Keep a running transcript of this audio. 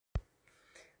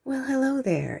Well, hello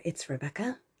there. It's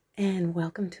Rebecca, and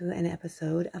welcome to an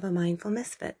episode of A Mindful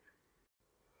Misfit.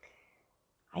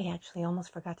 I actually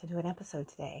almost forgot to do an episode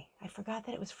today. I forgot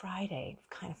that it was Friday.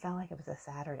 It kind of felt like it was a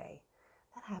Saturday.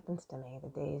 That happens to me. The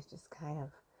days just kind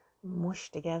of mush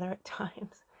together at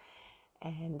times.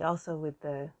 And also with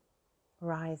the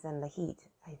rise in the heat,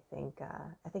 I think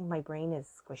my brain is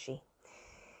squishy.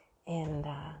 And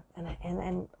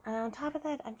on top of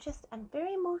that, I'm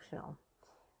very emotional.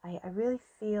 I really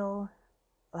feel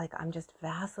like I'm just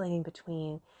vacillating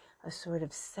between a sort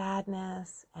of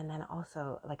sadness and then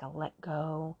also like a let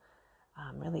go,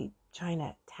 really trying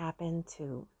to tap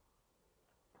into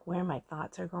where my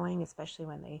thoughts are going, especially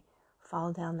when they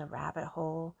fall down the rabbit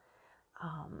hole.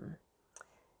 Um,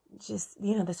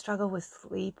 the struggle with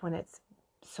sleep when it's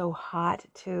so hot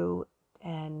too.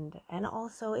 And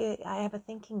also I have a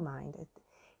thinking mind.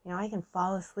 I can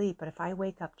fall asleep, but if I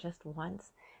wake up just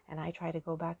once and I try to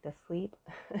go back to sleep,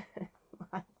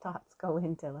 my thoughts go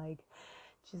into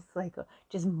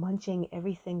just munching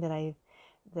everything that I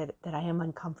am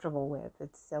uncomfortable with.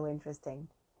 It's so interesting.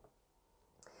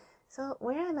 So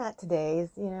where I'm at today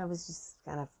is, I was just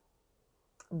kind of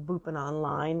booping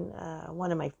online.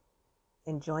 One of my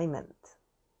enjoyments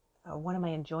or one of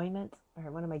my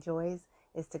joys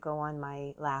is to go on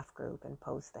my laugh group and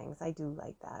post things. I do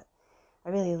like that. I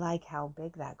really like how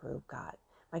big that group got.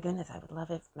 My goodness, I would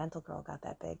love if Mental Girl got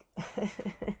that big.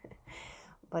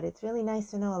 But it's really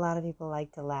nice to know a lot of people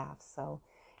like to laugh. So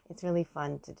it's really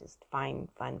fun to just find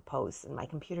fun posts. And my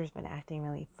computer's been acting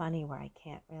really funny where I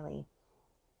can't really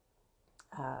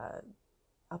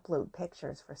upload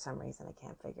pictures for some reason. I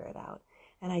can't figure it out.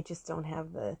 And I just don't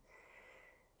have the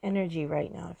energy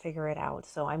right now to figure it out.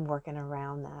 So I'm working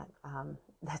around that.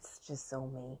 That's just so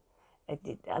me.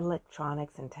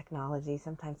 Electronics and technology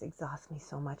sometimes exhausts me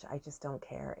so much. I just don't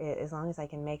care. As long as I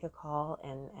can make a call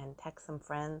and text some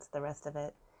friends, the rest of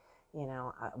it,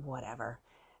 whatever.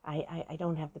 I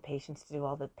don't have the patience to do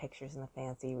all the pictures and the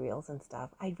fancy reels and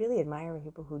stuff. I really admire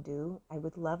people who do. I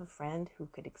would love a friend who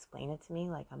could explain it to me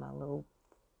like I'm a little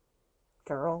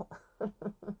girl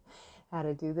how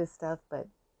to do this stuff. But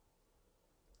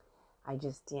I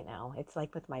just, it's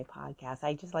like with my podcast.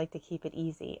 I just like to keep it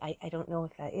easy. I don't know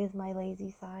if that is my lazy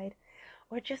side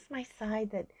or just my side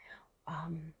that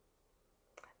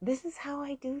this is how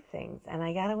I do things, and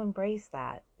I got to embrace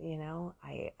that.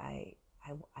 I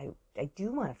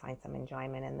do want to find some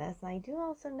enjoyment in this, and I do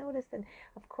also notice that,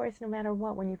 of course, no matter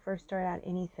what, when you first start out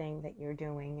anything that you're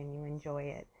doing and you enjoy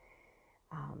it,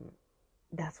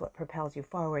 that's what propels you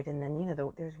forward. And then,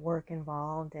 there's work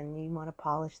involved and you want to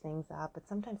polish things up, but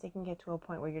sometimes it can get to a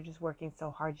point where you're just working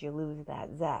so hard you lose that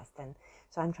zest. And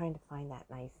so I'm trying to find that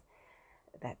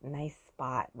nice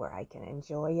spot where I can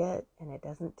enjoy it and it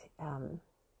doesn't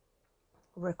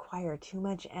require too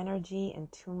much energy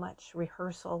and too much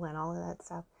rehearsal and all of that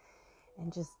stuff,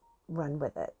 and just run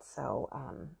with it. So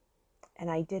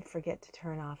and I did forget to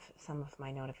turn off some of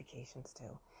my notifications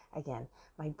too. Again,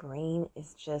 my brain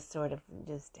is just sort of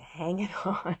just hanging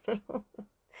on,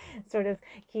 sort of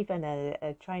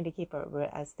trying to keep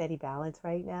a steady balance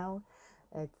right now.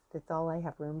 It's all I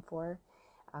have room for.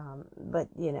 But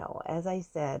as I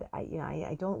said,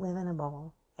 I don't live in a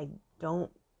bubble. I don't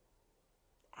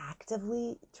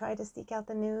actively try to seek out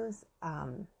the news.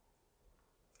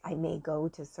 I may go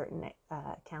to certain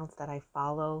accounts that I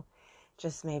follow,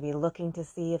 just maybe looking to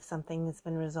see if something has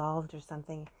been resolved or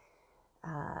something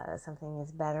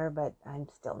is better, but I'm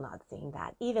still not seeing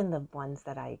that. Even the ones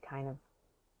that I kind of,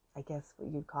 I guess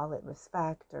what you'd call it,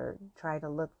 respect or try to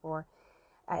look for,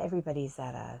 everybody's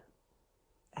at a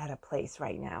place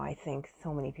right now. I think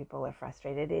so many people are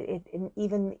frustrated.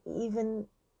 Even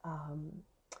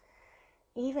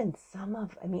some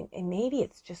of, and maybe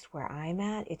it's just where I'm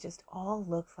at, it just all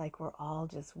looks like we're all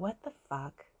just, what the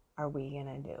fuck are we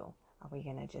gonna do? Are we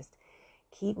gonna just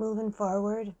keep moving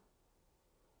forward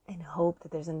and hope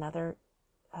that there's another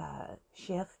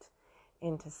shift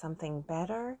into something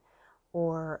better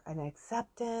or an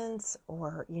acceptance,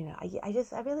 or I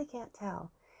really can't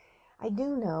tell. I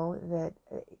do know that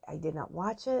I did not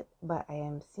watch it, but I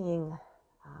am seeing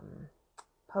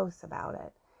posts about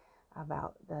it,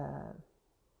 about the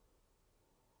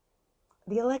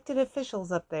elected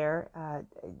officials up there. I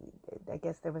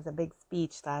guess there was a big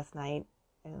speech last night.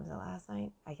 It was the last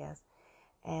night, I guess.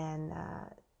 And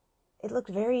it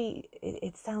looked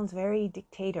it sounds very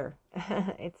dictator.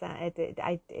 It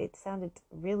sounded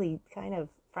really kind of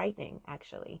frightening,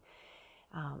 actually,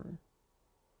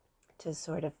 to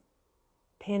sort of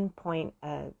pinpoint,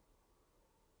 the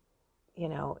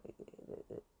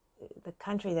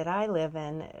country that I live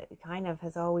in kind of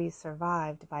has always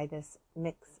survived by this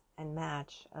mix and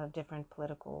match of different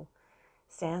political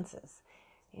stances.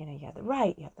 You have the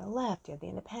right, you have the left, you have the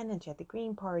independents, you have the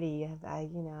Green Party, you have,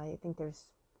 I think there's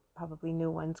probably new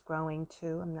ones growing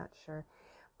too. I'm not sure.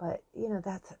 But,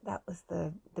 that was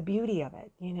the beauty of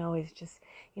it, is just,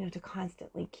 to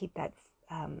constantly keep that,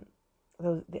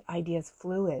 the ideas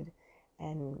fluid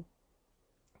and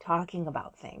talking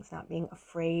about things, not being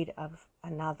afraid of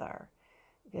another,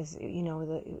 because,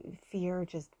 the fear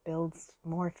just builds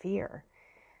more fear.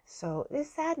 So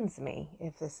this saddens me,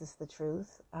 if this is the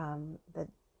truth, that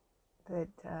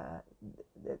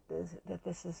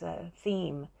this is a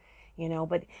theme,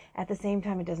 but at the same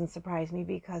time, it doesn't surprise me,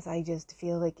 because I just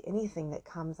feel like anything that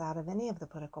comes out of any of the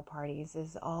political parties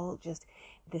is all just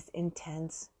this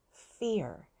intense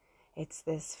fear. It's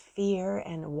this fear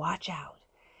and watch out.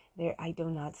 I do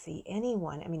not see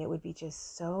anyone. I mean, it would be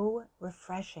just so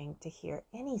refreshing to hear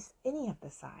any of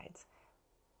the sides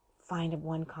find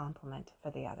one compliment for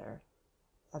the other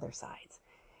sides,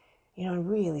 and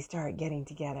really start getting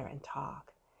together and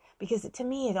talk. Because to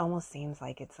me, it almost seems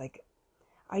like it's like,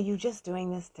 are you just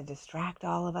doing this to distract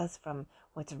all of us from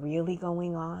what's really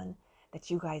going on?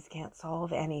 That you guys can't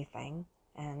solve anything,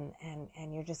 and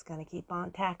you're just going to keep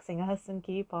on taxing us and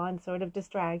keep on sort of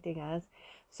distracting us,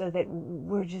 so that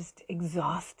we're just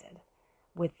exhausted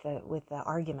with the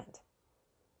argument.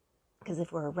 Because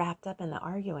if we're wrapped up in the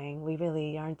arguing, we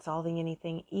really aren't solving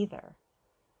anything either.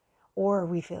 Or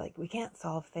we feel like we can't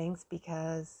solve things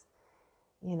because,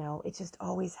 it just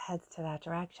always heads to that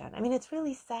direction. I mean, it's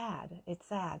really sad. It's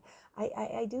sad.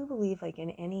 I do believe, like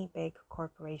in any big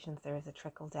corporations, there is a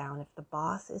trickle down. If the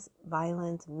boss is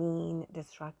violent, mean,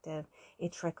 destructive,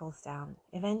 it trickles down.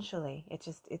 Eventually,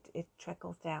 it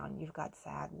trickles down. You've got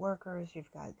sad workers.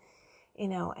 You've got,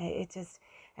 it just,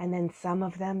 and then some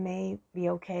of them may be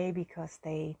okay because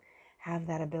they have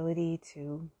that ability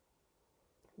to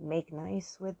make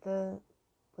nice with the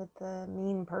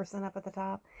mean person up at the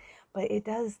top. But it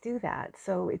does do that.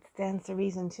 So it stands to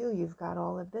reason too. You've got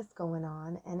all of this going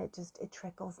on, and it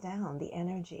trickles down, the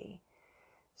energy.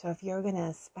 So if you're going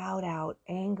to spout out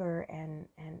anger and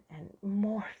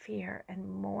more fear and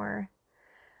more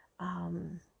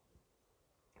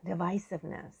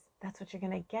divisiveness, that's what you're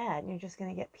going to get. And you're just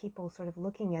going to get people sort of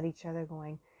looking at each other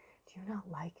going, do you not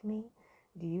like me?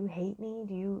 Do you hate me?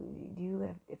 Do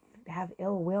you have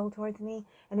ill will towards me?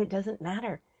 And it doesn't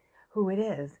matter who it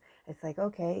is. It's like,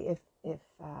 okay, if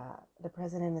the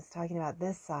president is talking about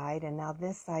this side, and now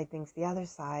this side thinks the other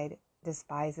side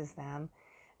despises them,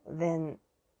 then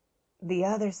the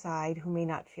other side, who may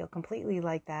not feel completely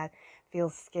like that,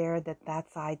 feels scared that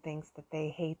that side thinks that they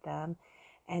hate them.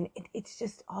 And it's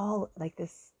just all like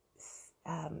this,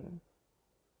 I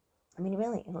mean,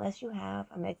 really, unless you have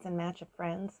a mix and match of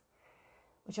friends,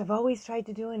 which I've always tried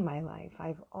to do in my life.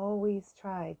 I've always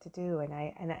tried to do,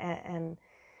 and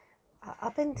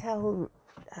up until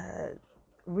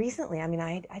recently, I mean,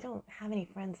 I don't have any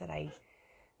friends that I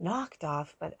knocked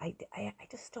off, but I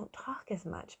just don't talk as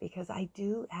much, because I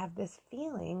do have this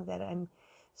feeling that I'm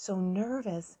so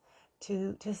nervous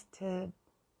to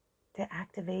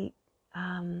activate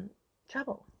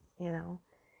trouble,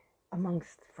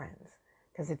 amongst friends.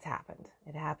 Because it's happened.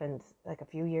 It happened like a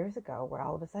few years ago, where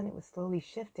all of a sudden it was slowly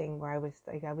shifting, where I was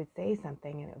like, I would say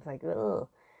something and it was like, ugh.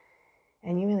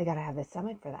 And you really got to have the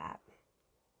stomach for that.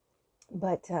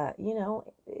 But,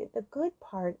 the good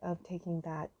part of taking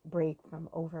that break from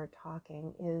over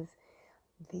talking is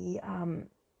the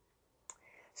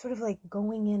sort of like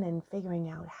going in and figuring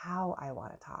out how I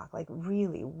want to talk. Like,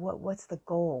 really, what's the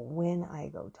goal when I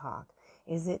go talk?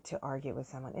 Is it to argue with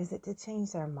someone? Is it to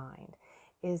change their mind?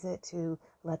 Is it to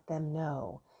let them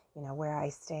know, where I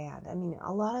stand? I mean,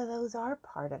 a lot of those are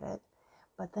part of it.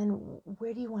 But then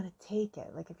where do you want to take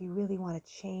it? Like, if you really want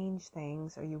to change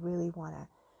things, or you really want to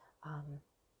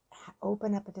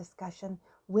open up a discussion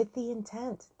with the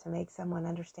intent to make someone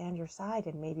understand your side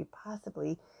and maybe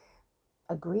possibly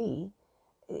agree,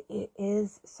 it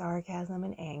is sarcasm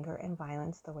and anger and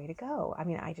violence the way to go? I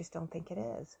mean, I just don't think it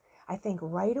is. I think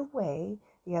right away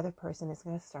the other person is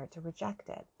going to start to reject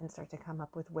it and start to come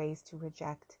up with ways to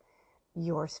reject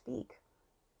your speak.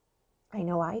 I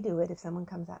know I do it. If someone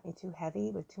comes at me too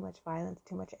heavy with too much violence,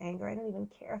 too much anger, I don't even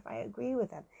care if I agree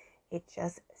with them. It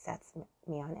just sets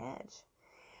me on edge.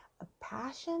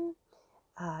 Passion,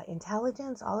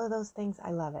 intelligence, all of those things,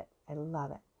 I love it. I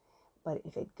love it. But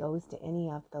if it goes to any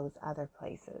of those other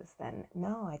places, then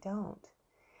no, I don't.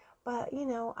 But,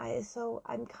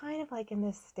 I'm kind of like in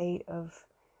this state of,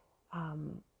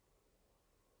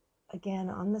 again,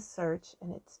 on the search,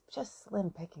 and it's just slim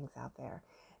pickings out there,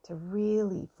 to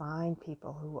really find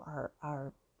people who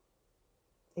are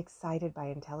excited by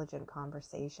intelligent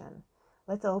conversation.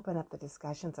 let's open up the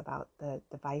discussions about the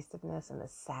divisiveness and the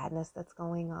sadness that's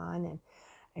going on,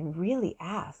 and really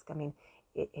ask. I mean,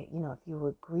 if you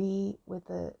agree with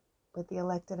the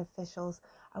elected officials,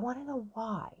 I want to know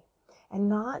why, and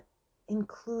not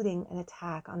including an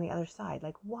attack on the other side.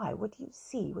 Like, why? What do you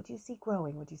see? What do you see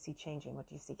growing? What do you see changing? What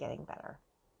do you see getting better?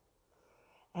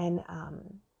 And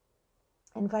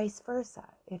vice versa.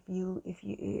 If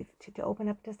to open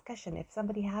up discussion, if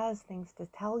somebody has things to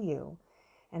tell you,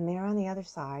 and they're on the other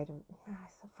side, and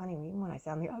it's so funny, even when I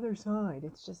say on the other side,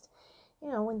 it's just,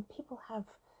 when people have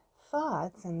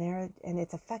thoughts and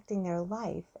it's affecting their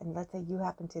life, and let's say you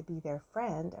happen to be their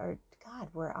friend, or God,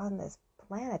 we're on this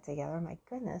planet together, my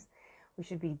goodness, we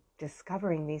should be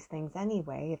discovering these things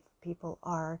anyway. If people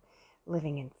are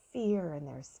living in fear and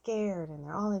they're scared and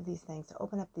they're all of these things, to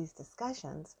open up these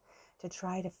discussions, to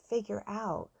try to figure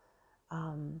out,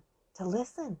 to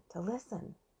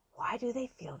listen. Why do they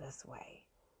feel this way?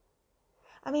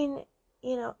 I mean,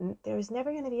 there's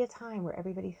never going to be a time where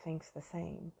everybody thinks the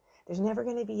same. There's never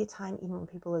going to be a time even when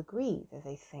people agree that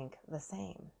they think the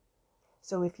same.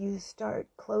 So if you start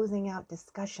closing out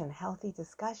discussion, healthy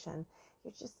discussion,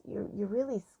 you're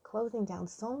really closing down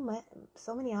so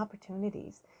many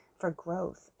opportunities for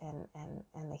growth and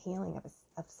the healing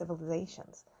of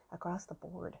civilizations across the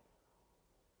board.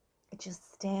 It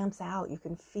just stamps out. You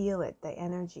can feel it, the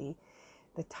energy,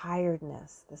 the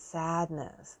tiredness, the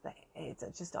sadness,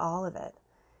 it's just all of it.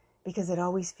 Because it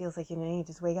always feels like, you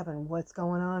just wake up and what's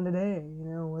going on today?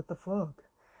 What the fuck?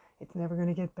 It's never going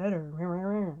to get better,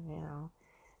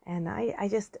 And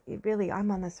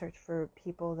I'm on the search for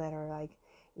people that are like,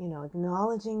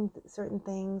 acknowledging certain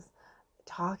things,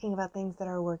 talking about things that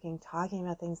are working, talking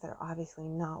about things that are obviously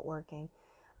not working,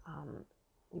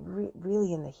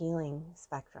 really in the healing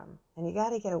spectrum. And you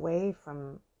got to get away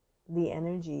from the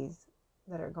energies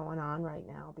that are going on right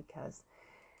now, because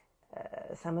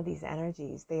some of these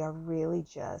energies, they are really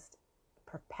just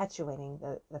perpetuating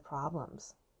the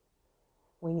problems.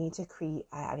 We need to create,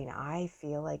 I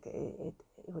feel like it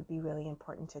would be really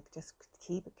important to just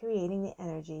keep creating the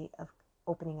energy of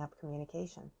opening up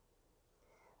communication.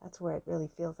 That's where it really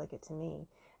feels like it to me.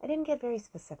 I didn't get very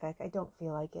specific. I don't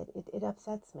feel like it. It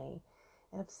upsets me.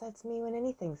 It upsets me when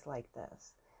anything's like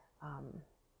this.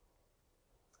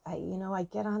 I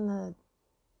get on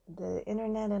the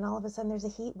internet, and all of a sudden there's a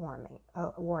heat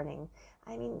warning.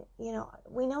 I mean,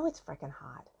 we know it's freaking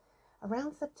hot.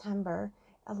 Around September,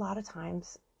 a lot of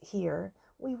times here,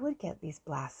 we would get these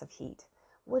blasts of heat.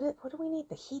 What do we need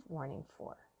the heat warning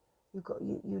for?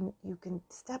 You can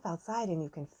step outside and you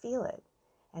can feel it.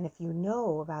 And if you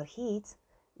know about heat,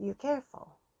 you're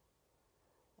careful.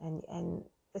 And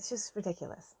it's just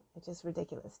ridiculous. It's just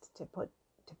ridiculous to put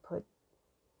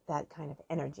that kind of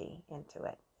energy into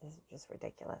it. It's just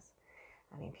ridiculous.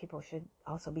 I mean, people should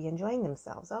also be enjoying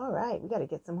themselves. All right, we got to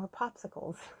get some more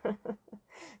popsicles.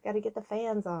 Got to get the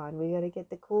fans on. We got to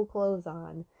get the cool clothes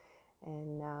on.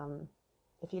 And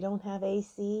if you don't have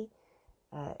AC,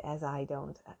 as I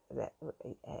don't,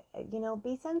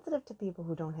 be sensitive to people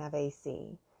who don't have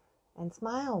AC, and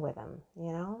smile with them,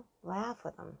 laugh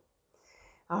with them.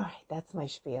 All right, that's my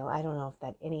spiel. I don't know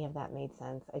if any of that made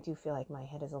sense. I do feel like my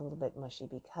head is a little bit mushy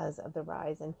because of the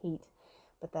rise in heat.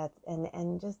 But that's, and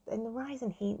the rise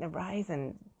in heat and the rise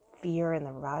in fear and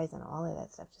the rise in all of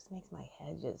that stuff just makes my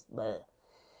head just bleh.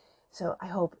 So I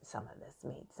hope some of this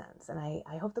made sense. And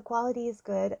I hope the quality is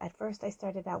good. At first I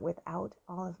started out without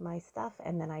all of my stuff,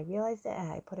 and then I realized it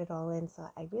and I put it all in. So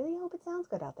I really hope it sounds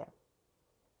good out there.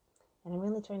 And I'm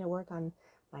really trying to work on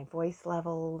my voice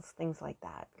levels, things like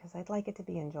that, because I'd like it to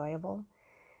be enjoyable.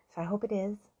 So I hope it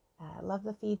is. Love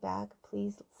the feedback.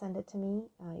 Please send it to me.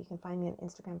 You can find me on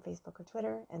Instagram, Facebook, or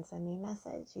Twitter and send me a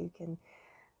message. You can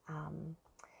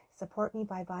support me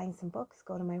by buying some books.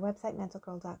 Go to my website,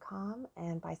 mentalgirl.com,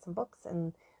 and buy some books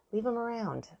and leave them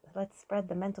around. Let's spread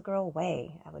the Mental Girl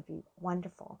way. That would be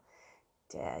wonderful.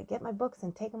 Get my books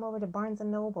and take them over to Barnes &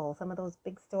 Noble, some of those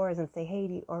big stores, and say,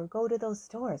 hey, or go to those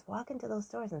stores. Walk into those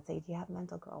stores and say, do you have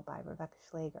Mental Girl by Rebecca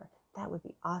Schlager? That would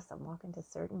be awesome. Walk into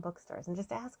certain bookstores and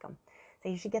just ask them.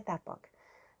 Say, you should get that book.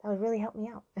 That would really help me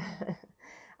out.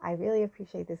 I really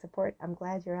appreciate the support. I'm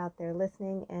glad you're out there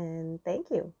listening, and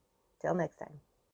thank you. Till next time.